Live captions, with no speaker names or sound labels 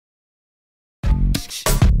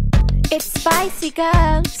It's spicy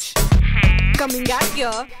girls coming at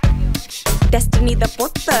ya. Destiny the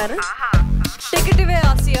Putter. Take it away,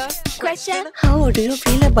 Asya. question. How do you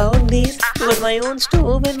feel about this? Got my own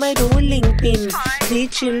stove and my rolling pin. 3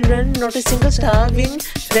 children, not a single starving.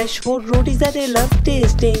 Fresh hot rotis that I love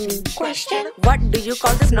tasting. Question. What do you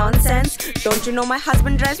call this nonsense? Don't you know my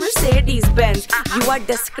husband drives Mercedes Benz? You are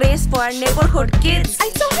disgrace for our neighborhood kids. I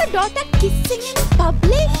saw her daughter kissing in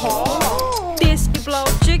public. Tasty plow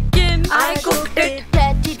chicken, I cooked it.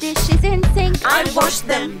 Dirty dishes in sink. I washed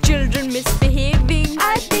them. Children misbehaving,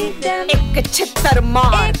 I beat them. ek chittar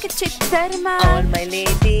maar. Ek chittar All maar. my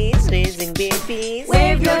ladies raising babies.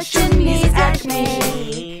 Wave your chimneys at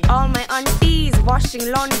me. All my aunties washing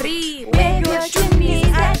laundry. Wave your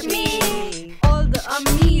chimneys at me. All the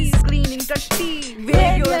ammies cleaning tutty.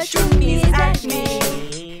 Wave your chimneys at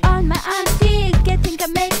me. All my aunties getting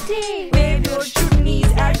committee. Wave your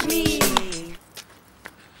chutneys at me.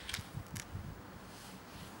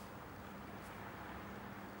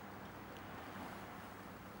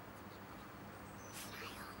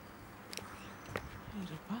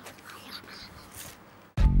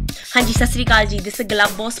 Hanji, Sat Sri Akal ji. This is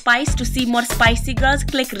Glabo Spice. To see more spicy girls,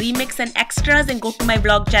 click remix and extras and go to my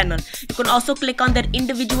vlog channel. You can also click on their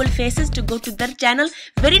individual faces to go to their channel.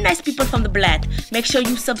 Very nice people from the Black. Make sure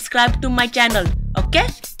you subscribe to my channel. Okay?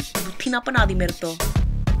 Buthi na pana di mere to.